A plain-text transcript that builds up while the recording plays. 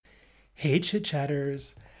Hey, Chit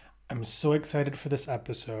Chatters. I'm so excited for this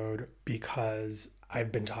episode because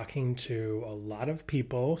I've been talking to a lot of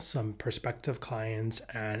people, some prospective clients,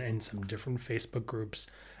 and in some different Facebook groups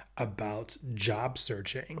about job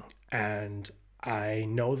searching. And I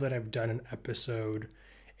know that I've done an episode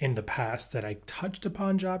in the past that I touched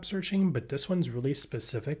upon job searching, but this one's really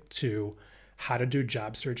specific to how to do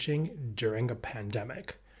job searching during a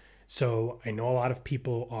pandemic. So I know a lot of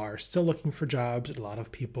people are still looking for jobs. A lot of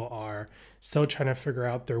people are still trying to figure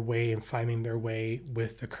out their way and finding their way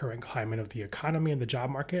with the current climate of the economy and the job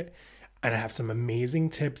market. And I have some amazing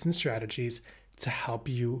tips and strategies to help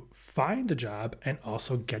you find a job and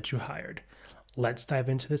also get you hired. Let's dive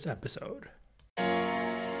into this episode.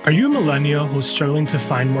 Are you a millennial who's struggling to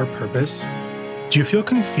find more purpose? Do you feel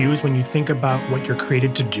confused when you think about what you're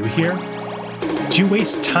created to do here? Do you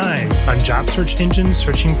waste time on job search engines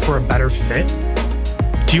searching for a better fit?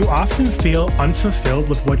 Do you often feel unfulfilled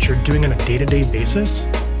with what you're doing on a day-to-day basis?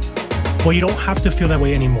 Well, you don't have to feel that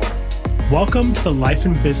way anymore. Welcome to the Life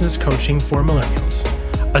and Business Coaching for Millennials,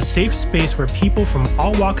 a safe space where people from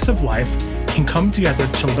all walks of life can come together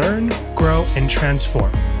to learn, grow, and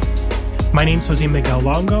transform. My name's Jose Miguel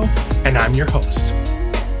Longo, and I'm your host.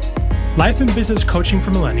 Life and Business Coaching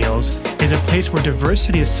for Millennials is a place where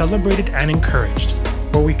diversity is celebrated and encouraged,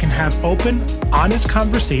 where we can have open, honest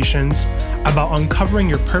conversations about uncovering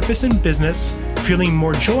your purpose in business, feeling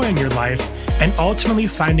more joy in your life, and ultimately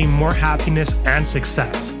finding more happiness and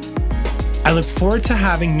success. I look forward to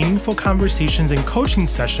having meaningful conversations and coaching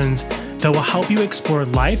sessions that will help you explore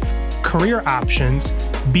life, career options,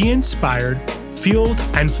 be inspired, fueled,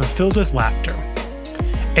 and fulfilled with laughter.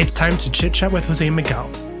 It's time to chit chat with Jose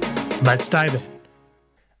Miguel. Let's dive in.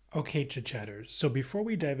 Okay, Chit Chatters. So before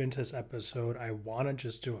we dive into this episode, I want to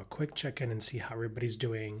just do a quick check-in and see how everybody's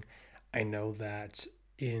doing. I know that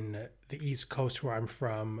in the East Coast where I'm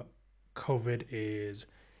from, COVID is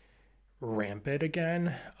rampant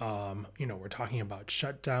again. We're talking about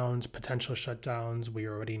shutdowns, potential shutdowns. We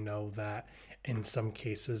already know that in some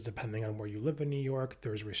cases, depending on where you live in New York,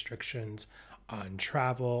 there's restrictions on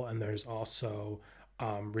travel, and there's also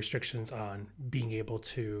restrictions on being able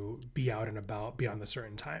to be out and about beyond a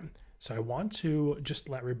certain time. So I want to just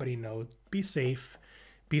let everybody know, be safe,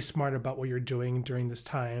 be smart about what you're doing during this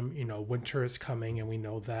time. Winter is coming, and we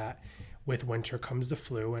know that with winter comes the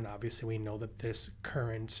flu. And obviously we know that this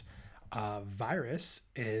current virus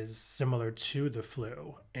is similar to the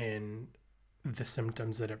flu in the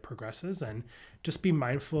symptoms that it progresses. And just be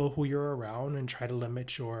mindful who you're around and try to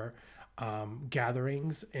limit your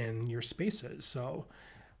gatherings in your spaces. So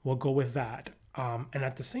we'll go with that. And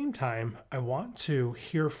at the same time, I want to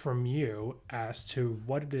hear from you as to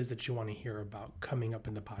what it is that you want to hear about coming up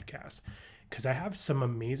in the podcast, because I have some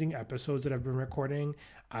amazing episodes that I've been recording.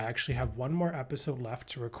 I actually have one more episode left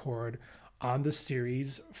to record on the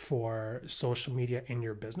series for social media in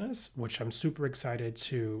your business, which I'm super excited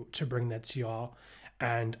to bring that to y'all.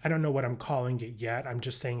 And I don't know what I'm calling it yet. I'm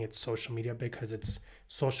just saying it's social media because it's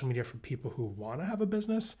social media for people who want to have a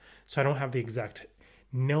business. So I don't have the exact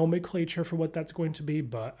nomenclature for what that's going to be,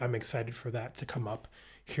 but I'm excited for that to come up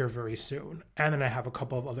here very soon. And then I have a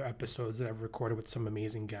couple of other episodes that I've recorded with some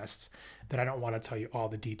amazing guests that I don't want to tell you all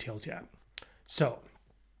the details yet. So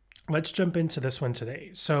let's jump into this one today.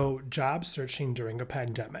 So job searching during a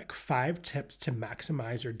pandemic, 5 tips to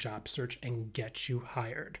maximize your job search and get you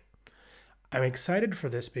hired. I'm excited for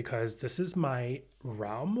this because this is my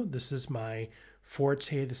realm. This is my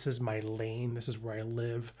forte. This is my lane. This is where I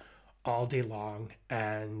live all day long.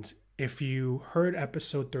 And if you heard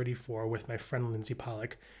episode 34 with my friend Lindsay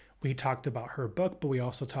Pollock, we talked about her book, but we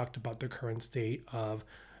also talked about the current state of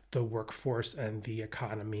the workforce and the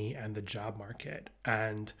economy and the job market.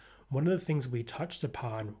 And one of the things we touched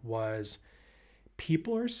upon was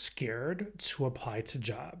people are scared to apply to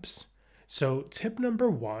jobs. So tip number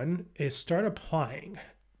 1 is start applying.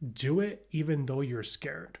 Do it even though you're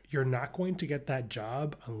scared. You're not going to get that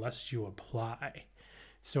job unless you apply.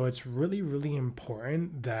 So it's really, really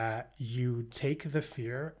important that you take the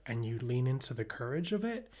fear and you lean into the courage of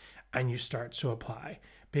it and you start to apply.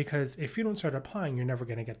 Because if you don't start applying, you're never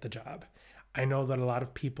going to get the job. I know that a lot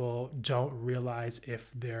of people don't realize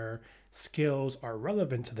if their skills are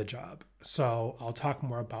relevant to the job. So I'll talk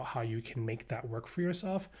more about how you can make that work for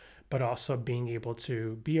yourself, but also being able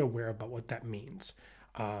to be aware about what that means.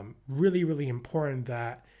 Really, really important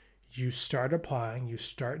that you start applying, you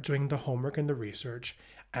start doing the homework and the research,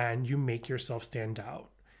 and you make yourself stand out.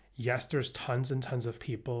 Yes, there's tons and tons of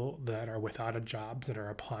people that are without a jobs that are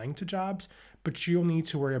applying to jobs, but you'll need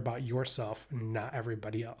to worry about yourself, not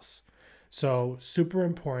everybody else. So super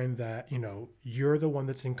important that, you're the one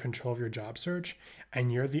that's in control of your job search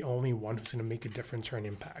and you're the only one who's going to make a difference or an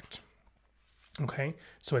impact. Okay,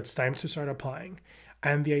 so it's time to start applying.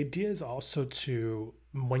 And the idea is also to,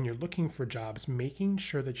 when you're looking for jobs, making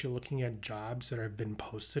sure that you're looking at jobs that have been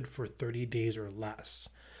posted for 30 days or less.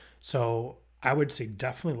 So I would say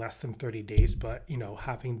definitely less than 30 days, but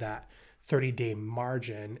having that 30-day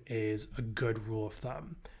margin is a good rule of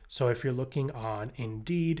thumb. So if you're looking on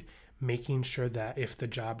Indeed, making sure that if the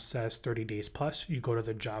job says 30 days plus, you go to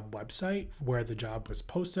the job website where the job was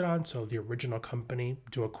posted on. So the original company,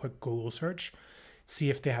 do a quick Google search, see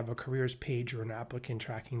if they have a careers page or an applicant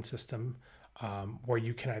tracking system where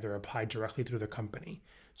you can either apply directly through the company.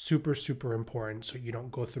 Super, super important so you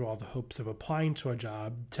don't go through all the hopes of applying to a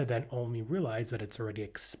job to then only realize that it's already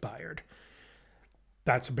expired.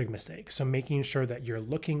 That's a big mistake. So making sure that you're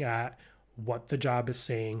looking at what the job is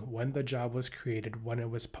saying, when the job was created, when it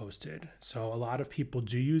was posted. So a lot of people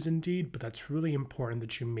do use Indeed, but that's really important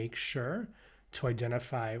that you make sure to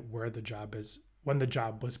identify where the job is, when the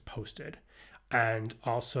job was posted, and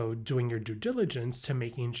also doing your due diligence to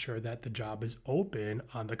making sure that the job is open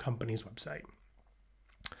on the company's website.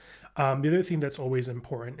 The other thing that's always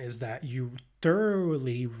important is that you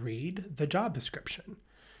thoroughly read the job description.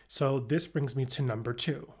 So this brings me to number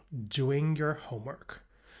 2, doing your homework.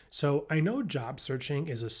 So I know job searching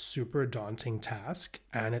is a super daunting task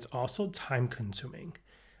and it's also time consuming.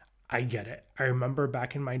 I get it. I remember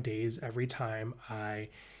back in my days, every time I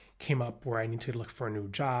came up where I needed to look for a new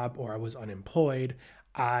job or I was unemployed,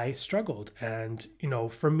 I struggled. And,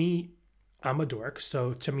 for me, I'm a dork.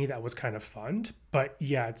 So to me, that was kind of fun. But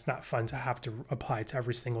yeah, it's not fun to have to apply to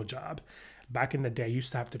every single job. Back in the day, I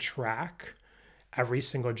used to have to track every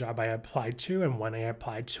single job I applied to and when I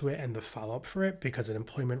applied to it and the follow-up for it because an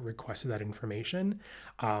employment requested that information.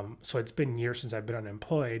 So it's been years since I've been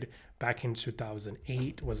unemployed. Back in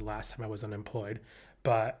 2008 was the last time I was unemployed.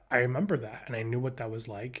 But I remember that and I knew what that was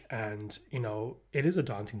like. And, it is a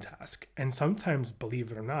daunting task. And sometimes,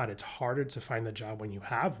 believe it or not, it's harder to find the job when you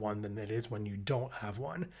have one than it is when you don't have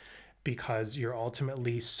one, because you're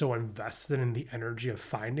ultimately so invested in the energy of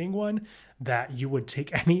finding one that you would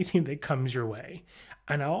take anything that comes your way.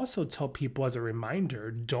 And I also tell people as a reminder,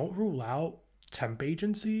 don't rule out temp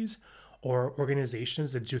agencies or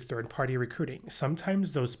organizations that do third-party recruiting.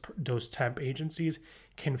 Sometimes those temp agencies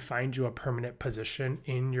can find you a permanent position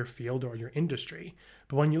in your field or your industry.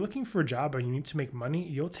 But when you're looking for a job and you need to make money,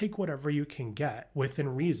 you'll take whatever you can get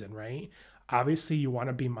within reason, right? Obviously, you want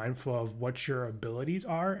to be mindful of what your abilities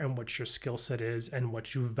are and what your skill set is and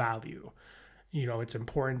what you value. It's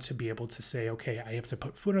important to be able to say, okay, I have to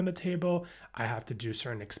put food on the table. I have to do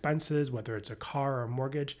certain expenses, whether it's a car or a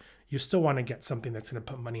mortgage. You still want to get something that's going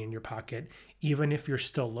to put money in your pocket, even if you're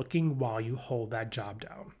still looking while you hold that job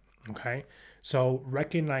down. Okay. So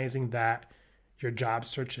recognizing that your job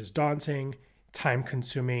search is daunting, time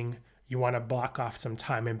consuming, you want to block off some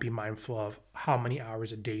time and be mindful of how many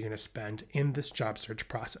hours a day you're going to spend in this job search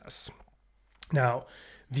process. Now,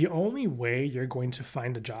 the only way you're going to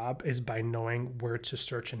find a job is by knowing where to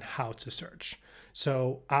search and how to search.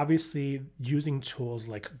 So obviously using tools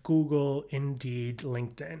like Google, Indeed,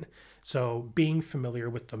 LinkedIn. So being familiar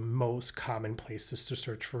with the most common places to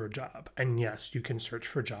search for a job. And yes, you can search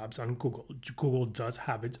for jobs on Google. Google does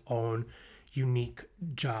have its own unique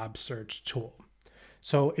job search tool.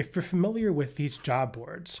 So if you're familiar with these job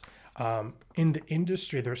boards, in the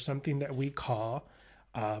industry, there's something that we call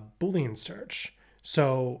Boolean search.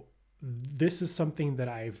 So this is something that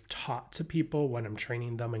I've taught to people when I'm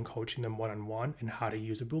training them and coaching them one-on-one and how to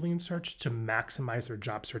use a Boolean search to maximize their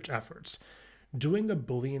job search efforts. Doing a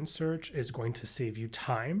Boolean search is going to save you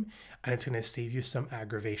time and it's going to save you some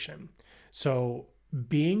aggravation. So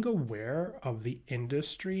being aware of the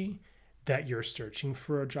industry that you're searching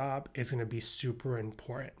for a job is going to be super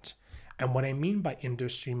important. And what I mean by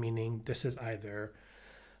industry, meaning this is either,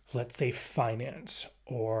 let's say, finance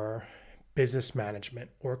or business management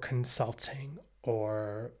or consulting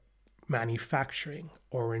or manufacturing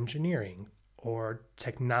or engineering or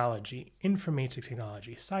technology, information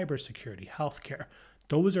technology, cybersecurity, healthcare.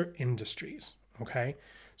 Those are industries, okay?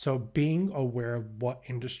 So being aware of what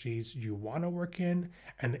industries you want to work in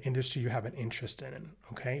and the industry you have an interest in,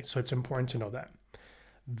 okay? So it's important to know that.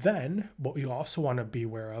 Then what we also want to be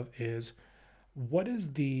aware of is what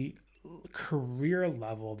is the career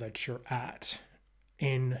level that you're at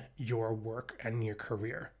in your work and your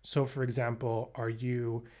career. So for example, are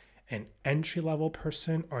you an entry-level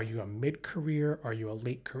person? Are you a mid-career? Are you a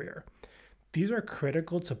late career? These are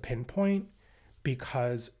critical to pinpoint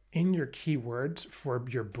because in your keywords for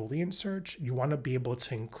your Boolean search, you want to be able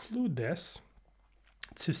to include this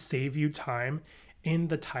to save you time in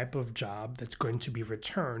the type of job that's going to be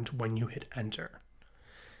returned when you hit enter.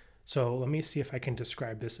 So let me see if I can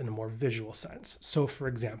describe this in a more visual sense. So for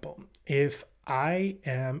example, if I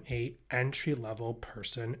am a entry-level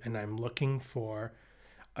person and I'm looking for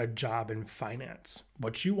a job in finance,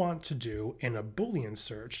 what you want to do in a Boolean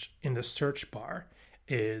search in the search bar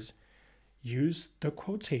is use the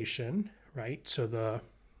quotation, right? So the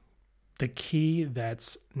key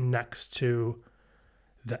that's next to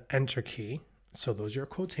the enter key. So those are your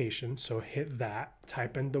quotations. So hit that,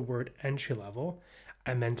 type in the word entry level,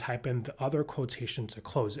 and then type in the other quotation to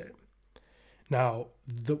close it. Now,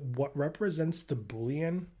 what represents the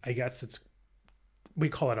Boolean, I guess we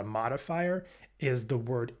call it a modifier, is the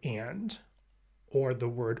word and or the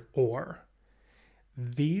word or.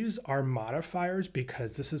 These are modifiers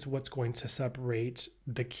because this is what's going to separate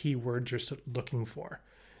the keyword you're looking for.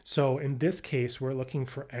 So in this case, we're looking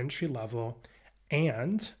for entry level,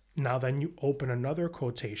 and now then you open another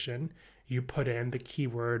quotation, you put in the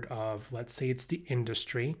keyword of, let's say it's the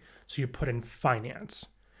industry, so you put in finance,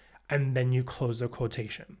 and then you close the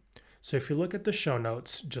quotation. So if you look at the show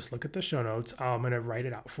notes, just look at the show notes. I'm going to write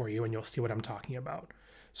it out for you and you'll see what I'm talking about.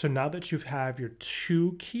 So now that you have your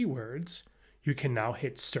two keywords, you can now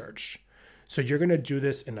hit search. So you're going to do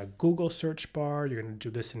this in a Google search bar. You're going to do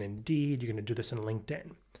this in Indeed. You're going to do this in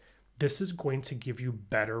LinkedIn. This is going to give you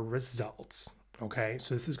better results. Okay,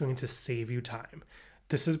 so this is going to save you time.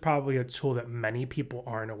 This is probably a tool that many people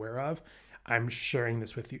aren't aware of. I'm sharing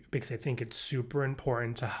this with you because I think it's super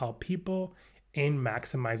important to help people in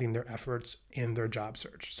maximizing their efforts in their job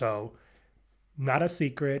search. So not a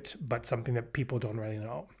secret, but something that people don't really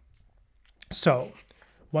know. So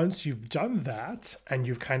once you've done that and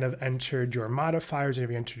you've kind of entered your modifiers and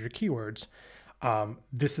you've entered your keywords,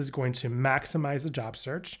 this is going to maximize the job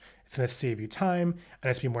search. It's going to save you time and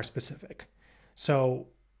it's be more specific. So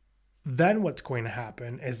then what's going to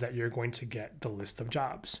happen is that you're going to get the list of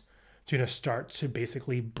jobs. So you're going to start to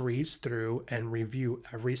basically breeze through and review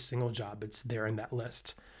every single job that's there in that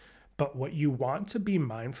list. But what you want to be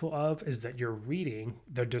mindful of is that you're reading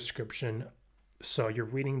the description. So you're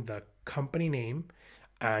reading the company name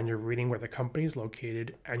and you're reading where the company is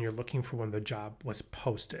located and you're looking for when the job was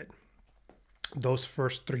posted. Those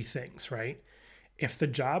first three things, right? If the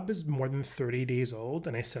job is more than 30 days old,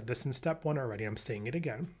 and I said this in step one already, I'm saying it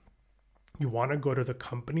again, you want to go to the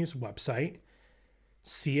company's website,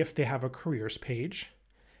 see if they have a careers page,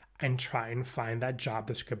 and try and find that job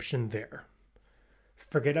description there.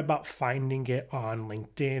 Forget about finding it on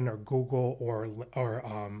LinkedIn or Google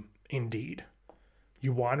or Indeed.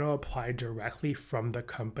 You want to apply directly from the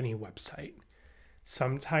company website.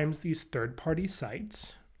 Sometimes these third-party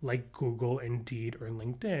sites like Google, Indeed, or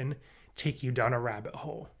LinkedIn take you down a rabbit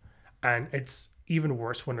hole. And it's even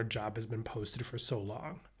worse when a job has been posted for so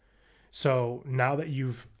long. So now that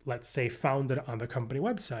you've, let's say, found it on the company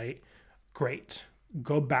website, great.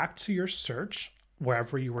 Go back to your search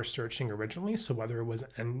wherever you were searching originally. So whether it was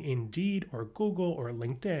an Indeed or Google or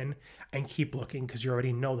LinkedIn, and keep looking because you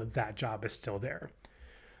already know that that job is still there.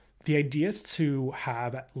 The idea is to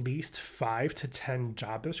have at least 5 to 10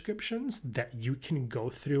 job descriptions that you can go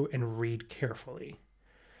through and read carefully.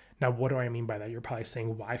 Now, what do I mean by that? You're probably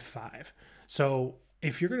saying, why 5? So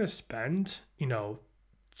if you're going to spend,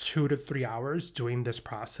 2 to 3 hours doing this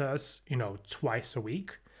process, twice a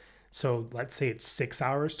week. So let's say it's 6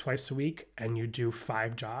 hours twice a week and you do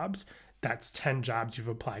 5 jobs. That's 10 jobs you've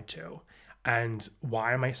applied to. And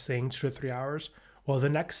why am I saying 2 to 3 hours? Well, the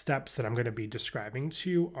next steps that I'm going to be describing to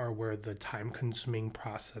you are where the time-consuming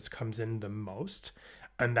process comes in the most.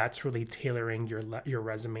 And that's really tailoring your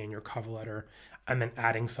resume and your cover letter and then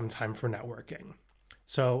adding some time for networking.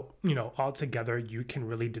 So, altogether, you can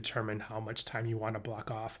really determine how much time you want to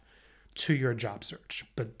block off to your job search.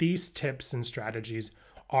 But these tips and strategies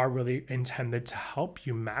are really intended to help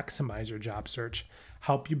you maximize your job search,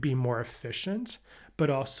 help you be more efficient, but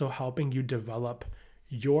also helping you develop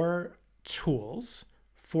your tools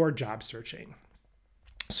for job searching.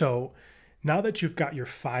 So now that you've got your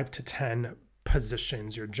 5 to 10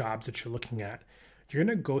 positions, your jobs that you're looking at, you're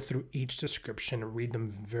going to go through each description and read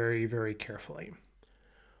them very, very carefully.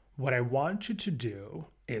 What I want you to do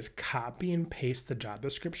is copy and paste the job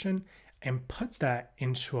description and put that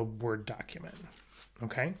into a Word document.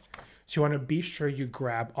 Okay? So you want to be sure you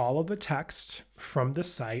grab all of the text from the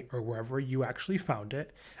site or wherever you actually found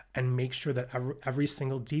it and make sure that every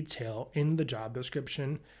single detail in the job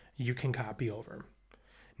description you can copy over.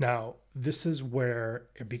 Now, this is where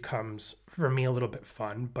it becomes, for me, a little bit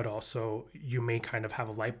fun, but also you may kind of have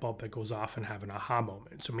a light bulb that goes off and have an aha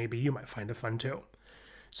moment. So maybe you might find it fun too.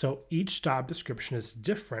 So each job description is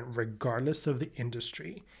different regardless of the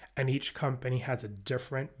industry, and each company has a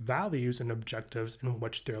different values and objectives in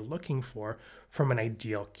which they're looking for from an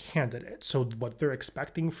ideal candidate. So what they're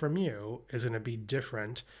expecting from you is going to be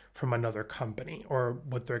different from another company, or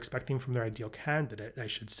what they're expecting from their ideal candidate, I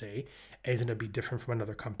should say, is going to be different from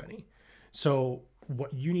another company. So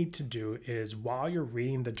what you need to do is, while you're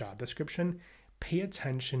reading the job description, pay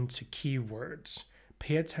attention to keywords.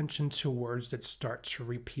 Pay attention to words that start to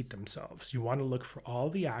repeat themselves. You want to look for all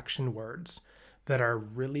the action words that are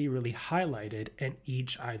really, really highlighted in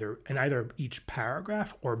either each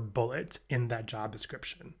paragraph or bullet in that job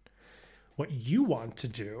description. What you want to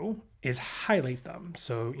do is highlight them.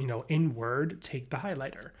 So, in Word, take the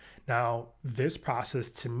highlighter. Now, this process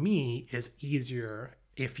to me is easier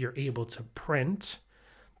if you're able to print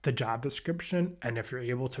the job description and if you're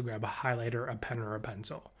able to grab a highlighter, a pen, or a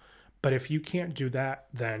pencil. But if you can't do that,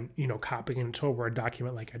 then, copying into a Word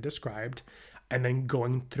document like I described, and then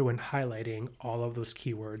going through and highlighting all of those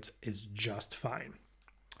keywords is just fine.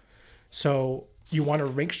 So you want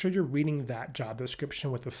to make sure you're reading that job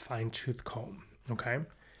description with a fine-tooth comb, okay?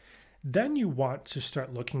 Then you want to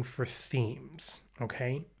start looking for themes,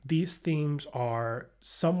 okay? These themes are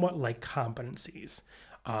somewhat like competencies.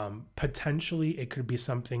 Potentially, it could be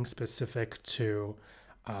something specific to,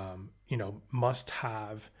 must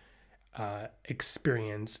have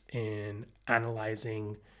experience in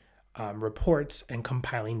analyzing reports and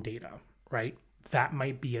compiling data, right? That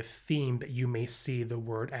might be a theme that you may see the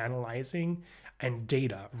word analyzing and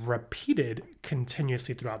data repeated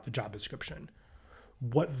continuously throughout the job description.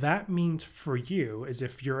 What that means for you is,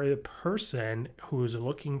 if you're a person who's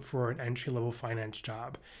looking for an entry-level finance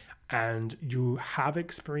job and you have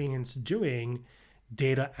experience doing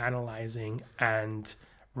data analyzing and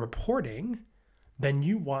reporting, then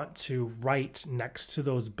you want to write next to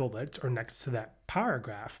those bullets or next to that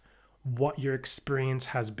paragraph what your experience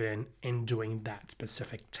has been in doing that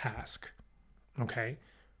specific task, okay?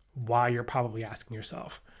 Why, you're probably asking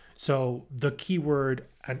yourself. So the keyword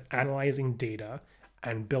analyzing data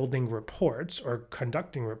and building reports or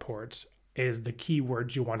conducting reports is the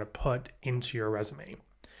keywords you want to put into your resume.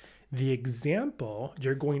 The example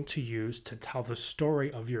you're going to use to tell the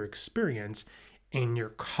story of your experience in your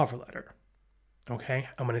cover letter. Okay,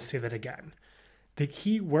 I'm going to say that again. The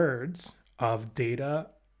keywords of data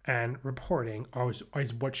and reporting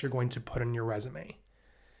is what you're going to put in your resume.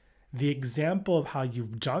 The example of how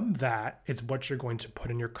you've done that is what you're going to put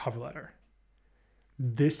in your cover letter.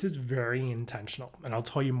 This is very intentional, and I'll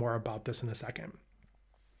tell you more about this in a second.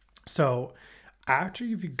 So after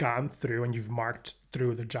you've gone through and you've marked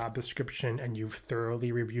through the job description and you've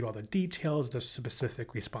thoroughly reviewed all the details, the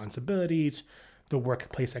specific responsibilities, the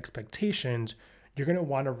workplace expectations, you're going to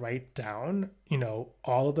want to write down,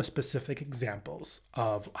 all of the specific examples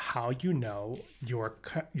of how your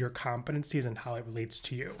competencies and how it relates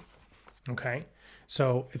to you. Okay?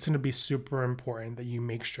 So it's going to be super important that you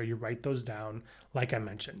make sure you write those down, like I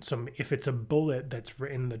mentioned. So if it's a bullet that's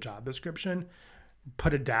written in the job description,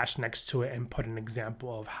 put a dash next to it and put an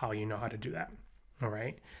example of how you know how to do that. All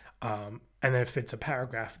right? And then if it's a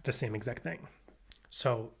paragraph, the same exact thing.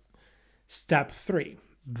 So step 3,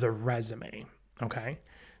 the resume. Okay,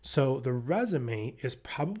 so the resume is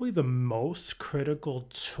probably the most critical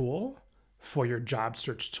tool for your job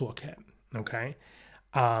search toolkit. Okay,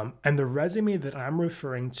 and the resume that I'm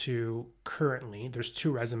referring to currently, there's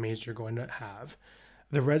 2 resumes you're going to have.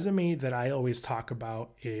 The resume that I always talk about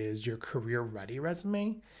is your career ready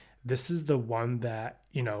resume. This is the one that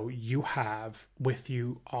you have with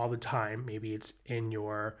you all the time. Maybe it's in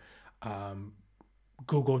your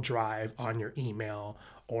Google Drive on your email,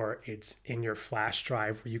 or it's in your flash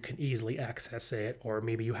drive where you can easily access it, or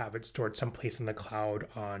maybe you have it stored someplace in the cloud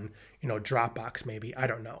on, Dropbox maybe, I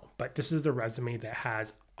don't know. But this is the resume that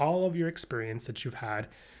has all of your experience that you've had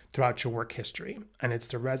throughout your work history. And it's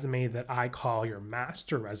the resume that I call your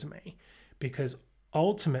master resume, because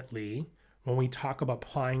ultimately, when we talk about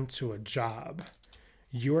applying to a job,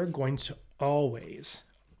 you're going to always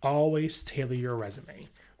tailor your resume.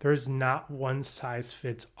 There's not one size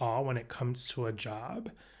fits all when it comes to a job.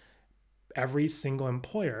 Every single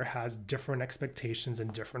employer has different expectations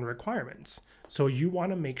and different requirements. So you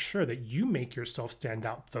want to make sure that you make yourself stand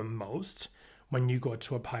out the most when you go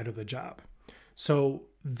to apply to the job. So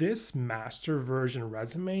this master version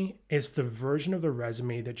resume is the version of the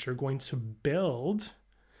resume that you're going to build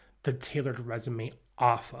the tailored resume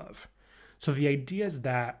off of. So the idea is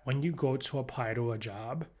that when you go to apply to a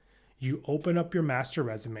job, you open up your master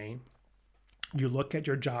resume, you look at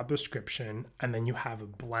your job description, and then you have a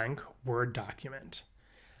blank Word document.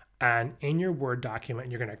 And in your Word document,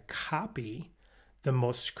 you're going to copy the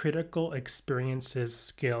most critical experiences,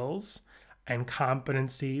 skills, and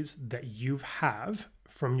competencies that you have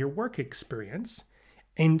from your work experience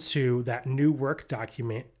into that new work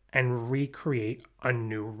document and recreate a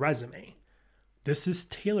new resume. This is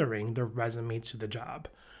tailoring the resume to the job.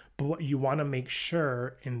 But what you want to make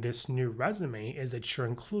sure in this new resume is that you're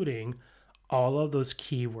including all of those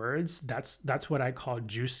keywords. That's what I call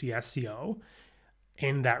juicy SEO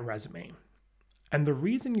in that resume. And the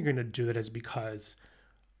reason you're going to do that is because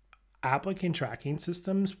applicant tracking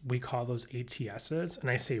systems, we call those ATSs, and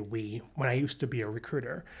I say we, when I used to be a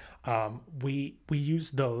recruiter, we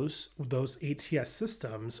use those ATS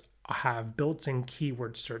systems have built-in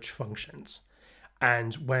keyword search functions.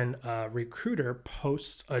 And when a recruiter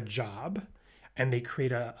posts a job and they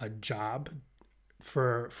create a job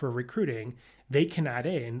for recruiting, they can add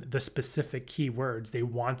in the specific keywords they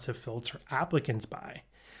want to filter applicants by.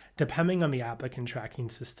 Depending on the applicant tracking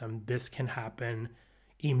system, this can happen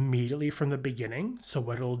immediately from the beginning. So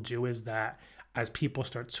what it'll do is that as people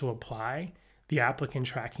start to apply, the applicant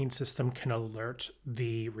tracking system can alert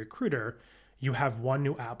the recruiter, you have one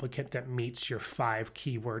new applicant that meets your 5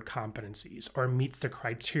 keyword competencies or meets the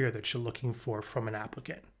criteria that you're looking for from an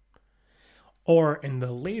applicant. Or in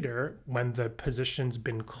the later, when the position's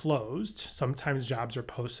been closed, sometimes jobs are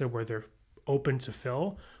posted where they're open to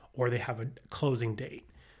fill or they have a closing date.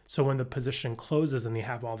 So when the position closes and they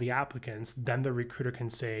have all the applicants, then the recruiter can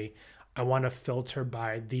say, I want to filter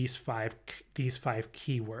by these five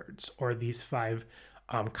keywords or these 5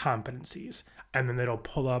 competencies. And then it'll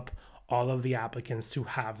pull up all of the applicants who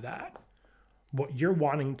have that. What you're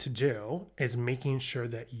wanting to do is making sure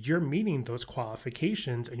that you're meeting those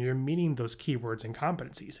qualifications and you're meeting those keywords and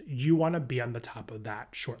competencies. You want to be on the top of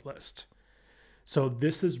that shortlist. So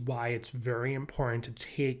this is why it's very important to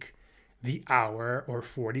take the hour or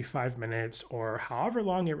 45 minutes or however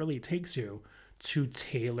long it really takes you to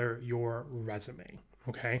tailor your resume.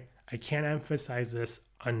 Okay. I can't emphasize this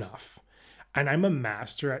enough. And I'm a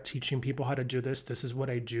master at teaching people how to do this. This is what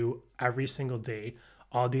I do every single day,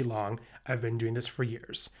 all day long. I've been doing this for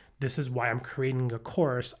years. This is why I'm creating a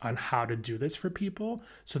course on how to do this for people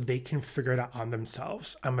so they can figure it out on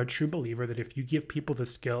themselves. I'm a true believer that if you give people the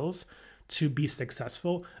skills to be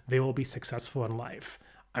successful, they will be successful in life.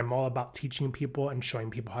 I'm all about teaching people and showing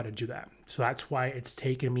people how to do that. So that's why it's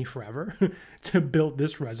taken me forever to build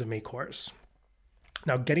this resume course.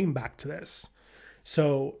 Now, getting back to this.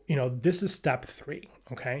 So, this is step 3,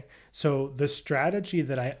 okay? So the strategy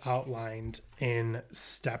that I outlined in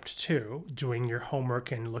step 2, doing your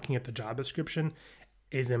homework and looking at the job description,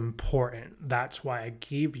 is important. That's why I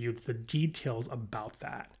gave you the details about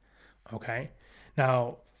that, okay?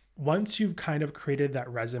 Now, once you've kind of created that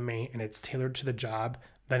resume and it's tailored to the job,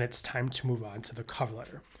 then it's time to move on to the cover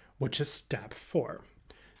letter, which is step 4.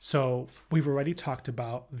 So we've already talked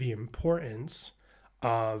about the importance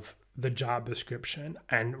of the job description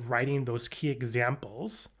and writing those key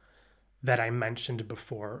examples that I mentioned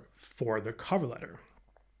before for the cover letter.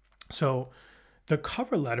 So the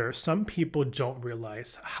cover letter, some people don't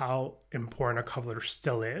realize how important a cover letter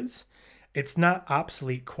still is. It's not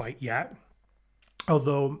obsolete quite yet.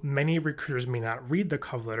 Although many recruiters may not read the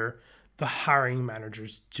cover letter, the hiring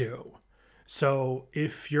managers do. So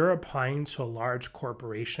if you're applying to a large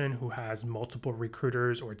corporation who has multiple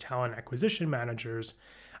recruiters or talent acquisition managers,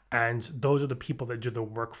 and those are the people that do the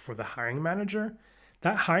work for the hiring manager,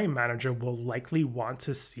 that hiring manager will likely want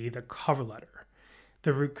to see the cover letter.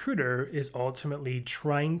 The recruiter is ultimately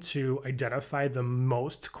trying to identify the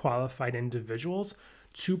most qualified individuals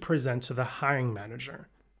to present to the hiring manager.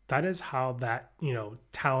 That is how that,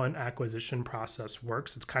 talent acquisition process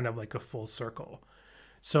works. It's kind of like a full circle.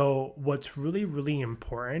 So what's really, really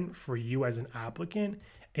important for you as an applicant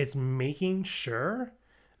is making sure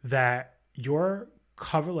that your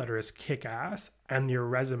cover letter is kick-ass and your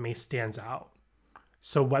resume stands out.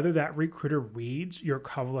 So whether that recruiter reads your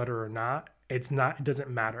cover letter or not, it doesn't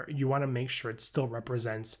matter. You want to make sure it still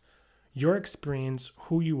represents your experience,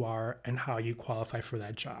 who you are, and how you qualify for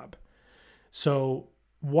that job. So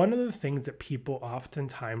one of the things that people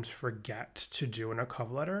oftentimes forget to do in a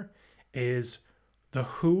cover letter is the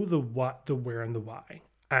who, the what, the where, and the why.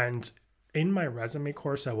 And in my resume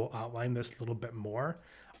course, I will outline this a little bit more.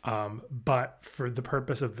 But for the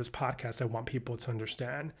purpose of this podcast, I want people to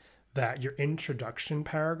understand that your introduction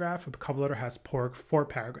paragraph of the cover letter has 4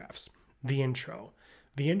 paragraphs. The intro.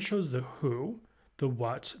 The intro is the who, the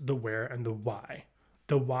what, the where, and the why.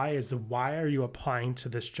 The why is the why are you applying to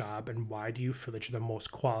this job and why do you feel that you're the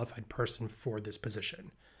most qualified person for this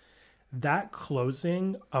position? That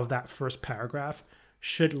closing of that first paragraph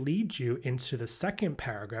should lead you into the second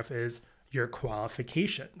paragraph is your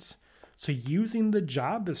qualifications. So using the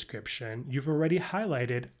job description, you've already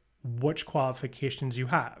highlighted which qualifications you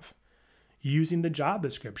have. Using the job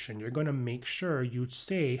description, you're going to make sure you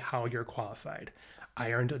say how you're qualified.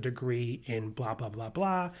 I earned a degree in blah, blah, blah,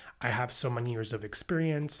 blah. I have so many years of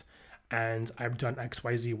experience and I've done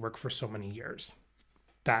XYZ work for so many years.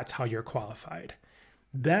 That's how you're qualified.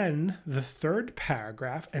 Then the third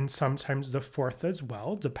paragraph, and sometimes the fourth as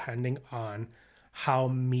well, depending on how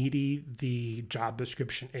meaty the job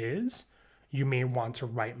description is, you may want to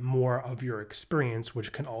write more of your experience,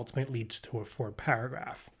 which can ultimately lead to a fourth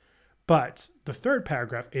paragraph. But the third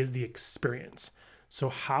paragraph is the experience. So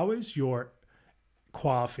how is your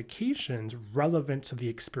qualifications relevant to the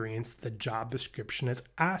experience the job description is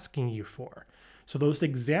asking you for? So those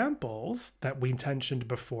examples that we mentioned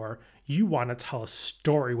before, you want to tell a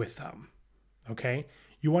story with them, okay?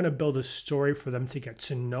 You want to build a story for them to get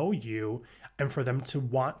to know you and for them to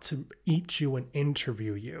want to meet you and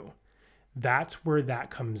interview you. That's where that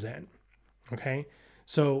comes in, okay?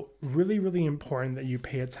 So really, really important that you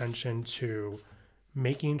pay attention to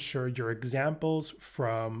making sure your examples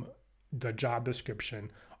from the job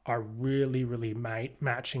description are really, really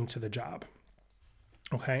matching to the job,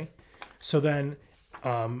 okay? So then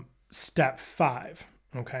step 5,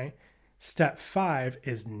 okay? Step 5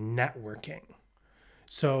 is networking.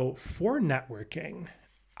 So for networking,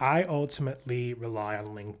 I ultimately rely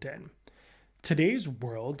on LinkedIn. Today's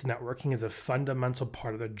world, networking is a fundamental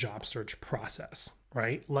part of the job search process,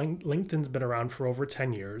 right? LinkedIn's been around for over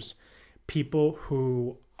 10 years. People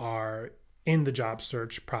who are in the job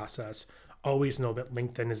search process always know that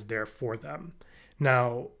LinkedIn is there for them.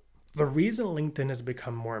 Now, the reason LinkedIn has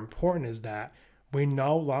become more important is that we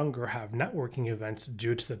no longer have networking events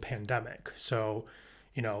due to the pandemic. So,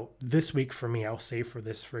 this week for me, I'll say for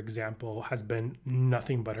example, has been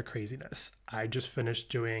nothing but a craziness. I just finished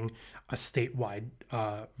doing a statewide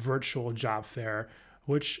virtual job fair,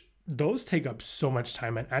 which those take up so much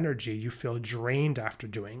time and energy. You feel drained after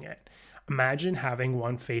doing it. Imagine having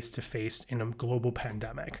one face-to-face in a global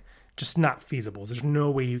pandemic. Just not feasible. There's no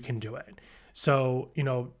way you can do it. So,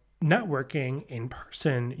 networking in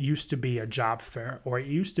person used to be a job fair, or it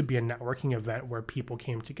used to be a networking event where people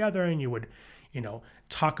came together and you would,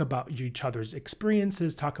 talk about each other's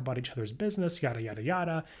experiences, talk about each other's business, yada, yada,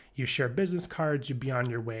 yada. You share business cards, you be on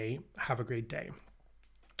your way, have a great day.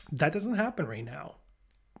 That doesn't happen right now.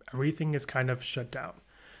 Everything is kind of shut down.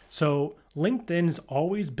 So LinkedIn has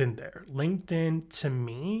always been there. LinkedIn, to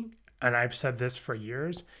me, and I've said this for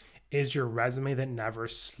years, is your resume that never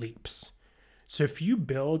sleeps. So if you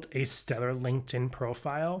build a stellar LinkedIn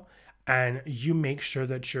profile and you make sure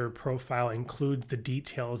that your profile includes the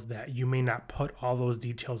details that you may not put all those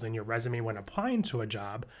details in your resume when applying to a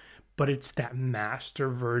job, but it's that master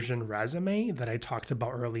version resume that I talked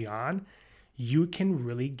about early on, you can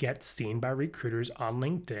really get seen by recruiters on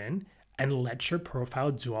LinkedIn and let your profile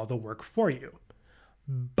do all the work for you.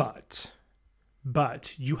 But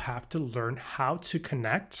you have to learn how to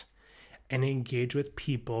connect and engage with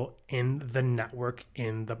people in the network,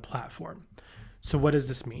 in the platform. So what does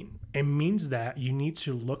this mean? It means that you need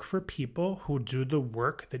to look for people who do the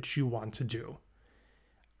work that you want to do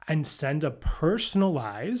and send a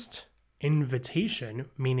personalized invitation,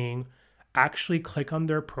 meaning actually click on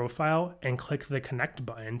their profile and click the connect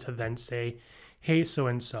button to then say, hey,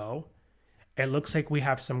 so-and-so, it looks like we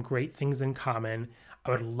have some great things in common.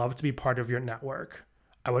 I would love to be part of your network.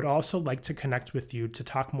 I would also like to connect with you to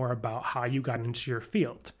talk more about how you got into your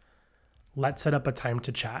field. Let's set up a time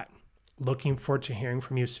to chat. Looking forward to hearing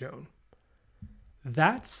from you soon.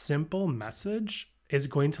 That simple message is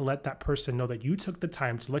going to let that person know that you took the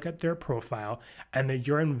time to look at their profile and that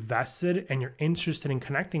you're invested and you're interested in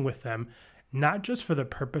connecting with them, not just for the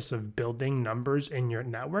purpose of building numbers in your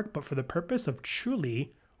network, but for the purpose of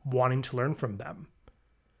truly wanting to learn from them.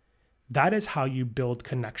 That is how you build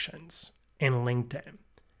connections in LinkedIn.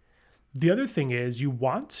 The other thing is you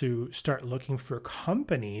want to start looking for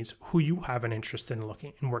companies who you have an interest in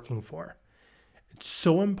working for. It's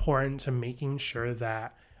so important to making sure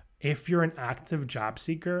that if you're an active job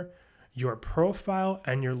seeker, your profile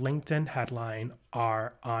and your LinkedIn headline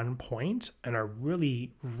are on point and are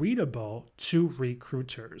really readable to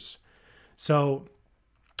recruiters. So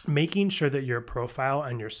making sure that your profile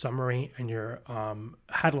and your summary and your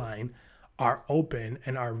headline are open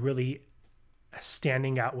and are really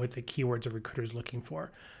standing out with the keywords a recruiter's looking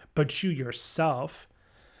for. But you yourself,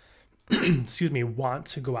 want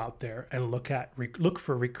to go out there and look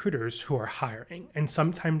for recruiters who are hiring. And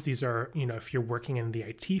sometimes these are, if you're working in the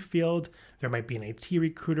IT field, there might be an IT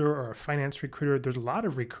recruiter or a finance recruiter. There's a lot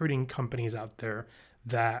of recruiting companies out there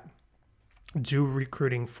that do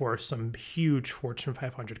recruiting for some huge Fortune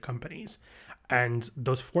 500 companies. And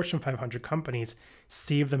those Fortune 500 companies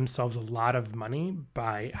save themselves a lot of money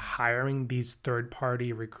by hiring these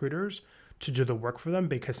third-party recruiters to do the work for them,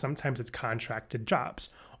 because sometimes it's contracted jobs,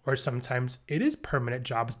 or sometimes it is permanent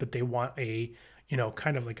jobs, but they want a,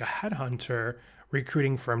 kind of like a headhunter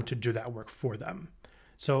recruiting firm to do that work for them.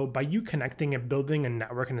 So by you connecting and building a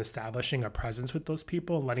network and establishing a presence with those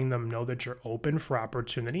people, letting them know that you're open for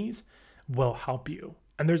opportunities will help you.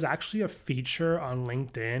 And there's actually a feature on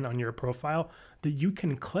LinkedIn on your profile that you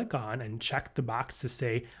can click on and check the box to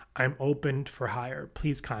say, I'm open for hire,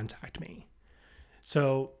 please contact me.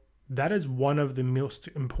 So that is one of the most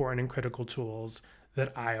important and critical tools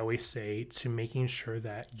that I always say to making sure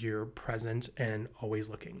that you're present and always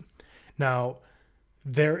looking. Now,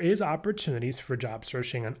 there is opportunities for job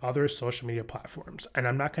searching on other social media platforms, and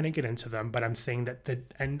I'm not going to get into them, but I'm saying that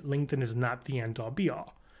LinkedIn is not the end all be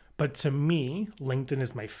all. But to me, LinkedIn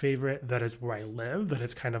is my favorite. That is where I live. That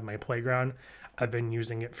is kind of my playground. I've been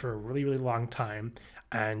using it for a really, really long time,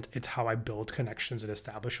 and it's how I build connections and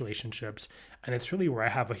establish relationships, and it's really where I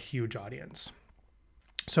have a huge audience.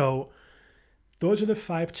 So those are the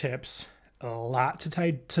 5 tips, a lot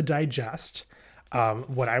to digest.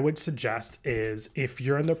 What I would suggest is, if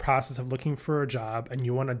you're in the process of looking for a job and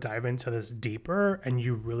you want to dive into this deeper and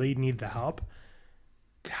you really need the help,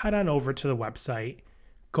 head on over to the website.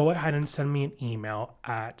 Go ahead and send me an email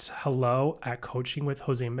at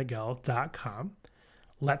hello@coachingwithjosemiguel.com.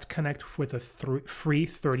 Let's connect with a free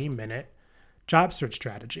 30-minute job search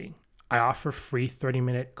strategy. I offer free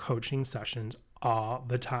 30-minute coaching sessions all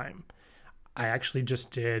the time. I actually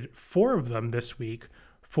just did 4 of them this week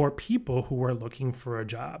for people who were looking for a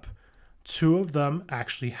job. 2 of them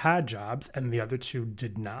actually had jobs and the other 2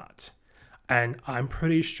 did not. And I'm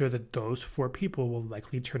pretty sure that those 4 people will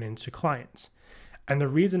likely turn into clients. And the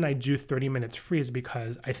reason I do 30 minutes free is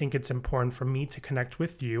because I think it's important for me to connect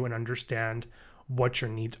with you and understand what your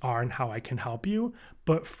needs are and how I can help you,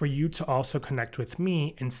 but for you to also connect with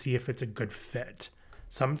me and see if it's a good fit.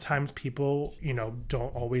 Sometimes people,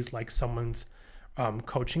 don't always like someone's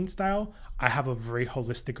coaching style. I have a very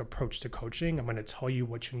holistic approach to coaching. I'm going to tell you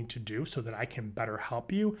what you need to do so that I can better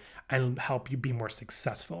help you and help you be more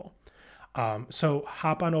successful. So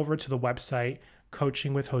hop on over to the website,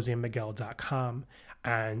 coachingwithjosemiguel.com.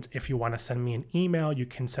 And if you want to send me an email, you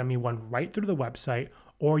can send me one right through the website,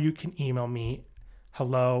 or you can email me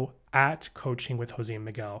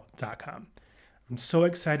hello@coachingwithjosemiguel.com. I'm so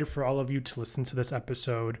excited for all of you to listen to this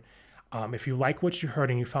episode. If you like what you heard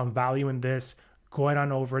and you found value in this, go ahead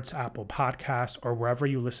on over to Apple Podcasts or wherever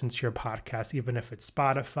you listen to your podcast, even if it's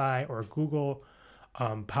Spotify or Google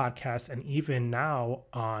Podcasts, and even now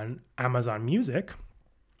on Amazon Music,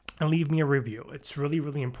 and leave me a review. It's really,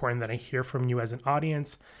 really important that I hear from you as an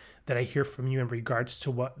audience, that I hear from you in regards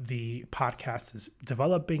to what the podcast is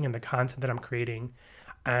developing and the content that I'm creating.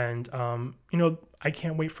 And, I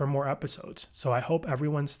can't wait for more episodes. So I hope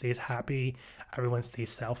everyone stays happy, everyone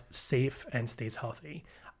stays safe, and stays healthy.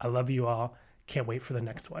 I love you all. Can't wait for the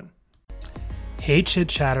next one. Hey, Chit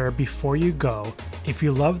Chatter, before you go, if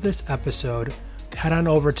you love this episode, head on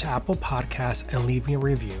over to Apple Podcasts and leave me a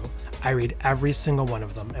review. I read every single one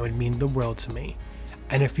of them. It would mean the world to me.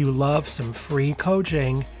 And if you love some free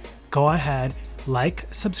coaching, go ahead,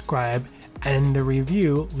 subscribe, and in the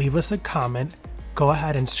review, leave us a comment. Go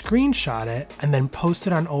ahead and screenshot it and then post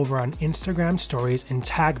it on over on Instagram stories and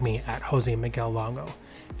tag me at Jose Miguel Longo.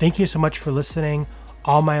 Thank you so much for listening.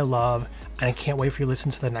 All my love, and I can't wait for you to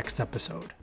listen to the next episode.